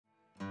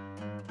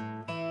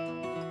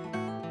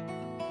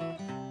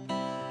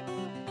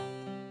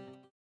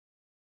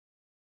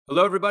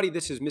Hello everybody,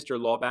 this is Mr.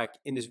 Lawback.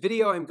 In this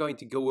video, I'm going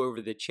to go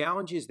over the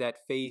challenges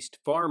that faced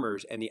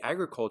farmers and the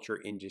agriculture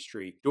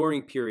industry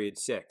during Period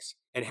 6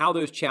 and how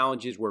those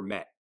challenges were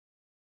met.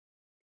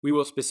 We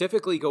will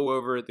specifically go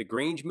over the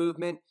Grange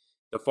movement,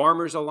 the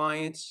Farmers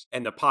Alliance,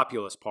 and the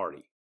Populist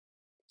Party.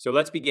 So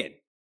let's begin.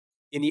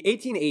 In the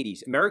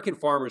 1880s, American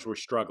farmers were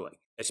struggling,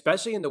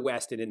 especially in the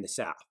West and in the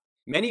South.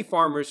 Many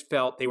farmers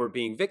felt they were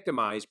being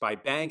victimized by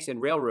banks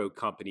and railroad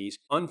companies'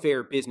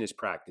 unfair business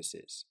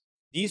practices.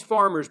 These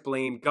farmers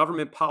blamed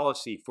government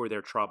policy for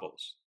their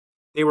troubles.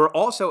 They were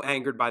also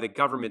angered by the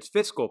government's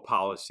fiscal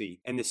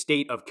policy and the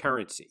state of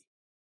currency.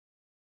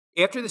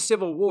 After the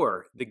Civil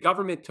War, the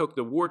government took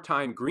the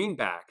wartime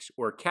greenbacks,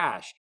 or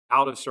cash,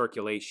 out of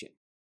circulation.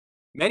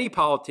 Many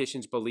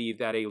politicians believed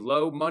that a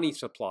low money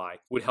supply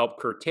would help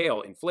curtail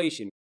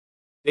inflation.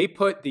 They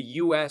put the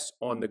U.S.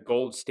 on the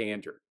gold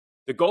standard.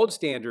 The gold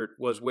standard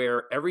was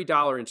where every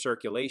dollar in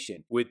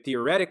circulation would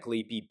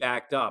theoretically be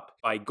backed up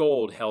by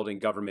gold held in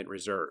government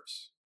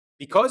reserves.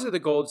 Because of the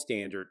gold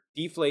standard,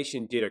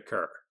 deflation did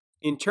occur.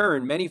 In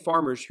turn, many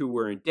farmers who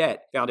were in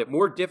debt found it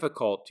more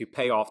difficult to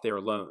pay off their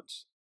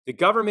loans. The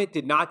government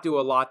did not do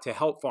a lot to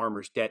help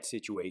farmers' debt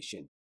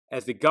situation,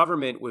 as the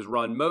government was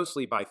run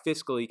mostly by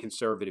fiscally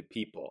conservative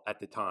people at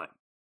the time.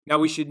 Now,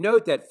 we should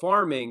note that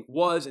farming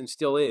was and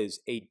still is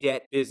a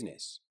debt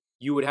business.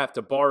 You would have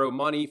to borrow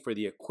money for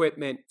the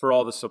equipment, for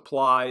all the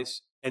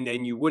supplies, and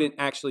then you wouldn't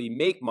actually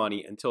make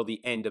money until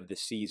the end of the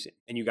season,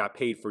 and you got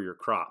paid for your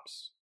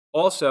crops.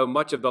 Also,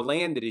 much of the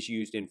land that is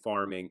used in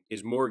farming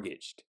is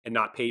mortgaged and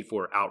not paid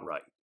for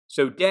outright.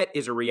 So debt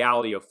is a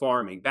reality of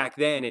farming back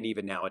then and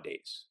even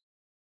nowadays.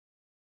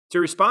 To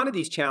respond to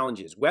these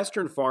challenges,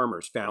 Western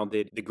farmers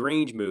founded the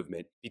Grange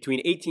movement between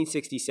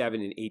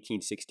 1867 and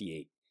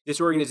 1868. This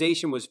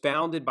organization was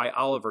founded by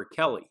Oliver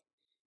Kelly.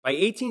 By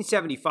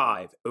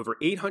 1875, over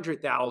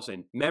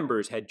 800,000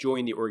 members had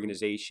joined the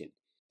organization.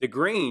 The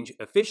Grange,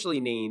 officially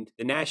named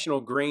the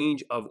National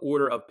Grange of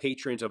Order of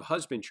Patrons of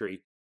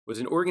Husbandry, was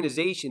an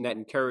organization that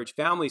encouraged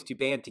families to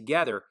band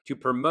together to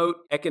promote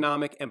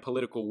economic and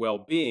political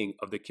well-being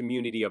of the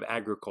community of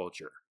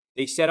agriculture.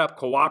 They set up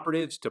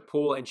cooperatives to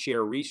pool and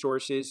share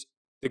resources.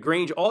 The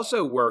Grange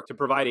also worked to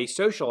provide a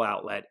social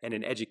outlet and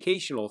an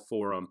educational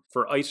forum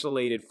for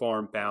isolated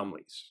farm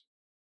families.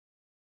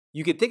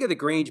 You can think of the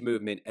Grange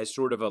movement as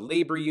sort of a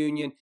labor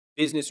union,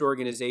 business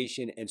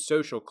organization, and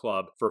social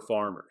club for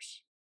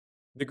farmers.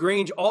 The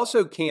Grange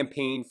also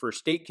campaigned for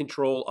state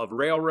control of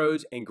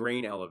railroads and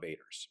grain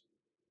elevators.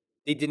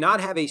 They did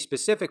not have a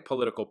specific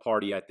political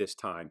party at this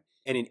time,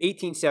 and in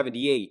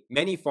 1878,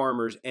 many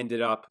farmers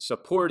ended up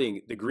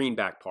supporting the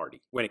Greenback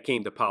Party when it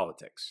came to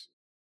politics.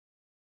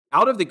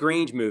 Out of the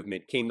Grange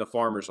movement came the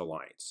Farmers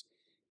Alliance.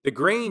 The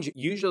Grange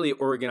usually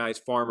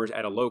organized farmers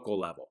at a local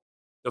level.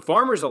 The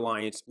Farmers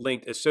Alliance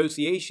linked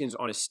associations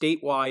on a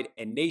statewide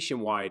and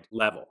nationwide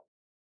level.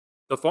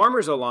 The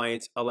Farmers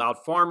Alliance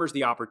allowed farmers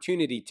the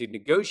opportunity to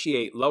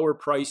negotiate lower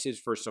prices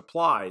for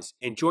supplies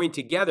and join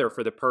together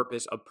for the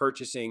purpose of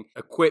purchasing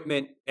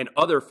equipment and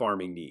other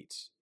farming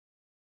needs.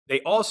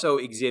 They also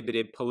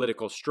exhibited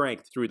political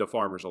strength through the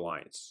Farmers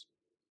Alliance.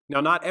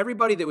 Now, not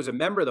everybody that was a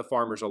member of the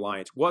Farmers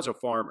Alliance was a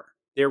farmer.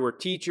 There were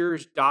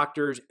teachers,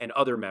 doctors, and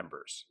other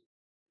members.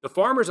 The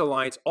Farmers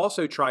Alliance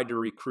also tried to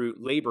recruit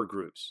labor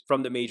groups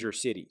from the major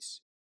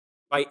cities.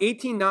 By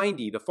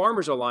 1890, the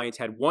Farmers Alliance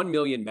had 1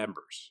 million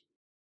members.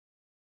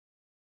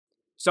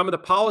 Some of the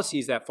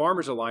policies that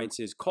Farmers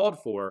Alliances called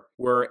for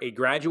were a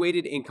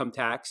graduated income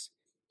tax,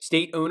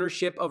 state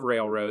ownership of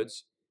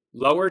railroads,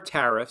 lower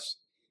tariffs.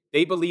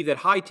 They believed that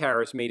high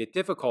tariffs made it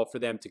difficult for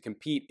them to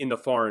compete in the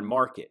foreign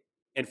market,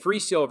 and free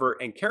silver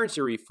and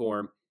currency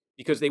reform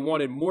because they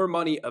wanted more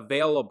money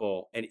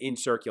available and in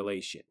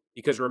circulation.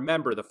 Because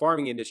remember, the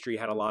farming industry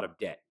had a lot of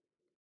debt.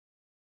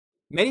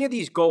 Many of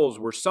these goals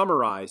were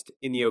summarized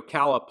in the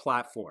Ocala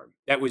platform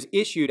that was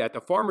issued at the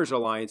Farmers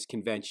Alliance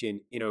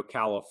convention in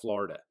Ocala,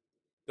 Florida.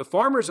 The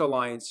Farmers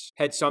Alliance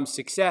had some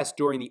success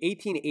during the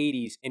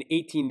 1880s and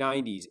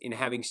 1890s in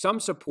having some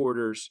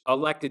supporters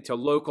elected to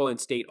local and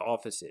state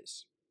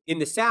offices. In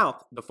the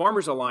South, the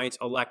Farmers Alliance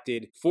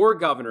elected 4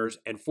 governors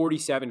and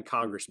 47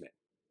 congressmen.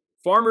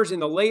 Farmers in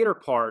the later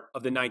part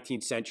of the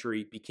 19th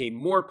century became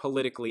more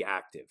politically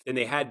active than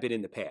they had been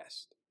in the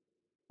past.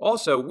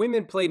 Also,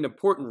 women played an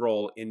important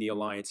role in the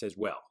alliance as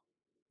well.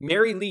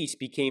 Mary Lease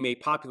became a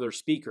popular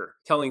speaker,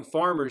 telling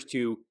farmers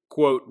to,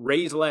 quote,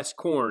 raise less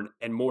corn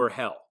and more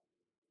hell.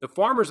 The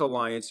Farmers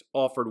Alliance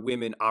offered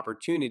women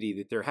opportunity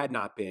that there had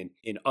not been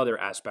in other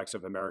aspects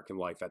of American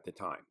life at the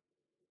time.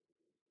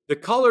 The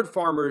Colored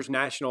Farmers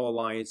National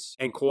Alliance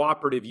and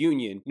Cooperative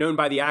Union, known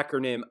by the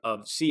acronym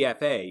of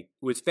CFA,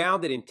 was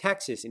founded in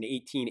Texas in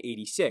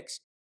 1886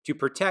 to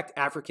protect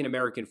African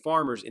American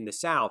farmers in the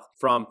South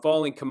from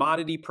falling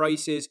commodity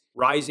prices,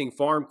 rising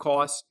farm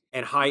costs,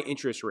 and high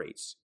interest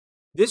rates.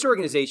 This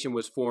organization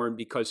was formed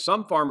because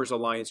some Farmers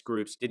Alliance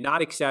groups did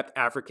not accept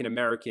African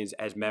Americans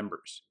as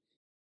members.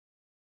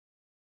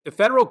 The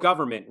federal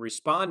government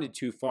responded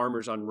to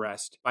farmers'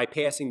 unrest by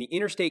passing the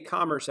Interstate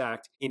Commerce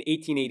Act in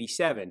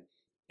 1887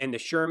 and the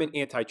Sherman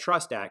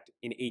Antitrust Act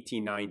in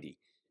 1890.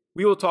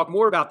 We will talk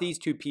more about these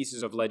two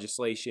pieces of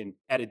legislation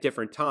at a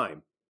different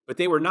time, but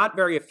they were not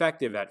very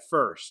effective at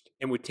first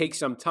and would take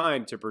some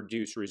time to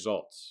produce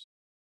results.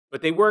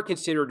 But they were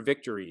considered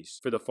victories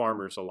for the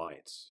Farmers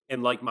Alliance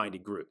and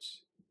like-minded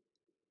groups.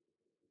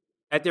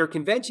 At their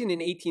convention in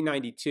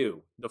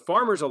 1892, the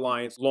Farmers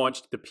Alliance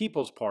launched the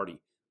People's Party,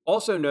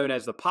 also known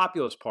as the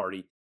Populist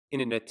Party, in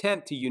an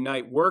attempt to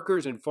unite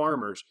workers and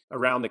farmers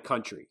around the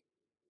country.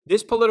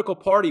 This political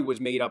party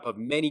was made up of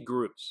many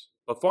groups,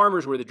 but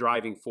farmers were the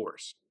driving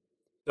force.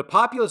 The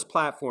Populist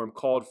platform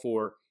called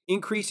for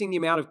increasing the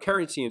amount of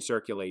currency in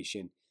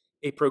circulation,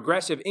 a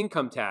progressive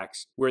income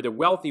tax where the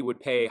wealthy would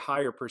pay a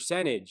higher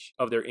percentage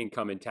of their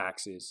income in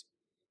taxes,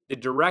 the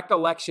direct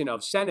election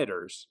of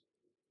senators,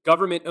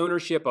 government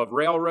ownership of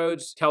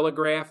railroads,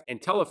 telegraph,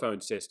 and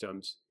telephone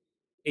systems,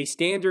 a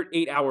standard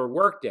 8-hour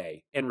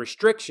workday, and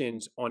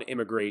restrictions on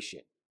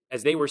immigration,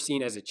 as they were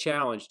seen as a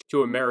challenge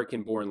to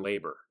American-born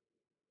labor.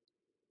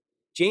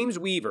 James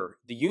Weaver,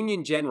 the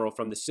Union general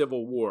from the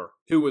Civil War,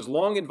 who was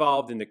long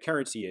involved in the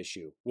currency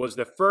issue, was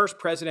the first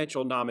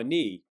presidential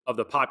nominee of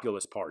the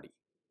Populist Party.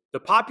 The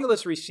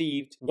Populists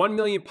received 1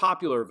 million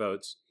popular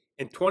votes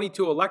and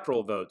 22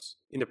 electoral votes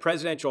in the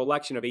presidential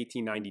election of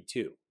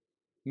 1892.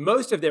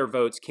 Most of their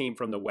votes came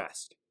from the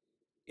West.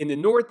 In the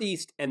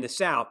Northeast and the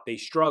South, they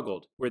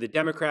struggled, where the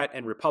Democrat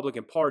and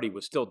Republican Party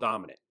was still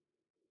dominant.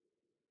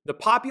 The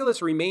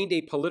Populists remained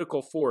a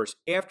political force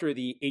after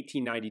the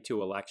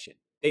 1892 election.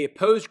 They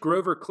opposed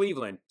Grover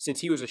Cleveland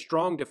since he was a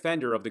strong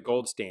defender of the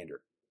gold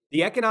standard.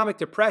 The economic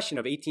depression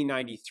of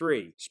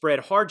 1893 spread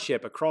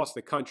hardship across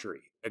the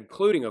country,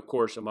 including, of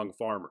course, among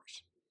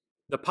farmers.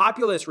 The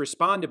Populists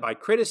responded by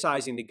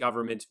criticizing the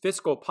government's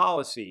fiscal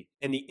policy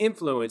and the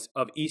influence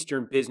of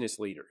Eastern business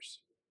leaders.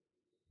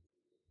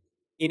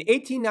 In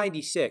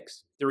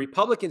 1896, the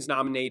Republicans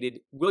nominated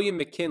William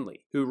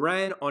McKinley, who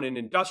ran on an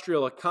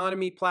industrial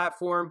economy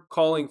platform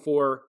calling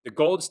for the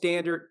gold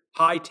standard,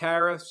 high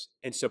tariffs,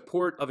 and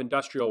support of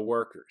industrial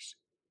workers.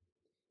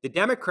 The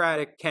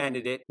Democratic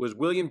candidate was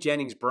William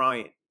Jennings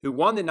Bryan, who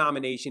won the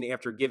nomination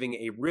after giving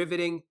a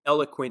riveting,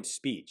 eloquent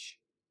speech.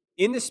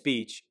 In the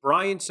speech,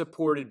 Bryan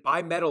supported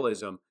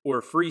bimetallism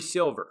or free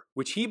silver,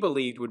 which he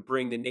believed would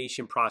bring the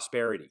nation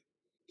prosperity.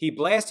 He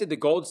blasted the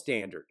gold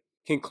standard,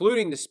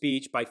 concluding the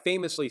speech by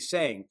famously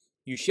saying,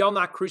 "You shall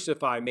not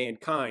crucify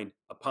mankind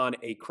upon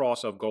a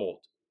cross of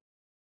gold."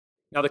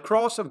 Now, the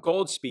cross of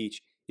gold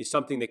speech is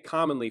something that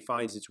commonly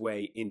finds its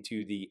way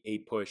into the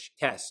APUSH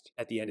test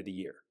at the end of the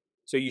year,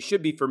 so you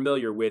should be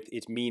familiar with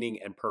its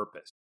meaning and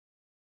purpose.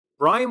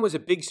 Bryan was a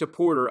big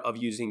supporter of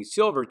using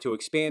silver to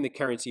expand the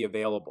currency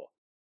available.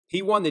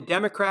 He won the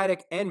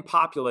Democratic and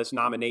Populist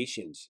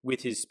nominations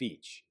with his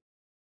speech.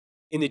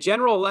 In the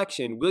general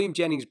election, William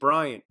Jennings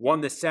Bryan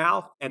won the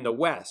South and the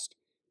West,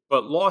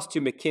 but lost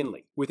to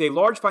McKinley. With a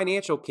large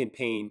financial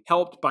campaign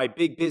helped by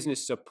big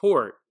business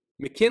support,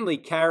 McKinley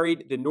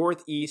carried the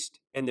Northeast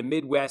and the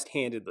Midwest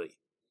handedly.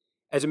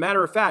 As a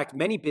matter of fact,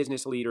 many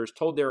business leaders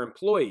told their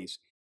employees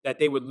that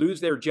they would lose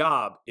their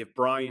job if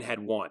Bryan had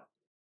won.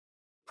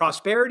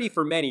 Prosperity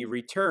for many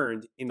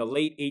returned in the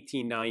late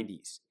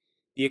 1890s.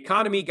 The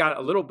economy got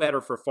a little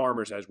better for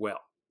farmers as well.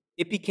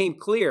 It became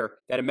clear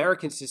that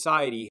American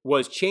society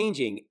was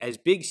changing as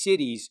big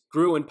cities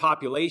grew in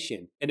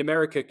population and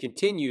America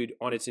continued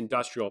on its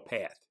industrial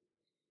path.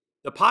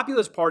 The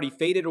Populist Party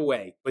faded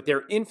away, but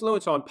their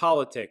influence on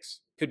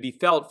politics could be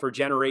felt for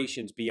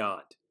generations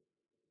beyond.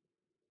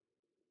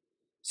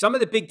 Some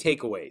of the big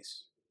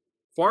takeaways.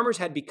 Farmers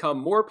had become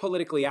more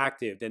politically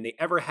active than they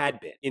ever had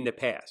been in the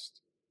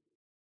past.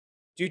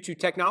 Due to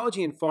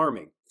technology in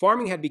farming,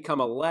 farming had become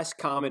a less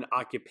common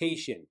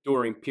occupation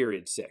during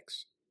Period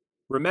 6.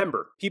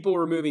 Remember, people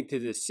were moving to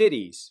the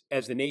cities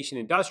as the nation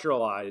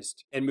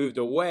industrialized and moved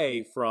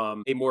away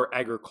from a more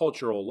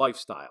agricultural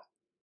lifestyle.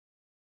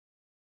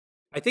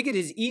 I think it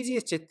is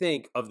easiest to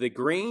think of the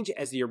Grange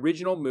as the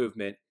original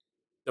movement,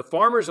 the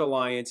Farmers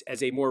Alliance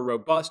as a more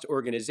robust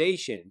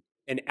organization,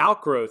 an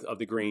outgrowth of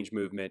the Grange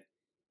movement,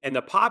 and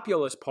the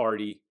Populist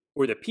Party,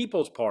 or the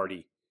People's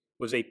Party,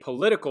 was a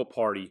political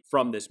party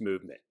from this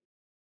movement.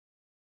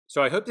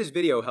 So I hope this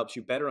video helps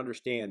you better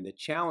understand the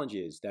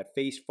challenges that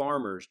faced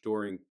farmers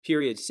during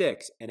Period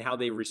 6 and how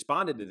they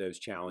responded to those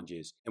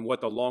challenges and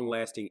what the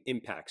long-lasting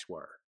impacts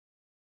were.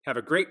 Have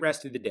a great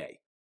rest of the day.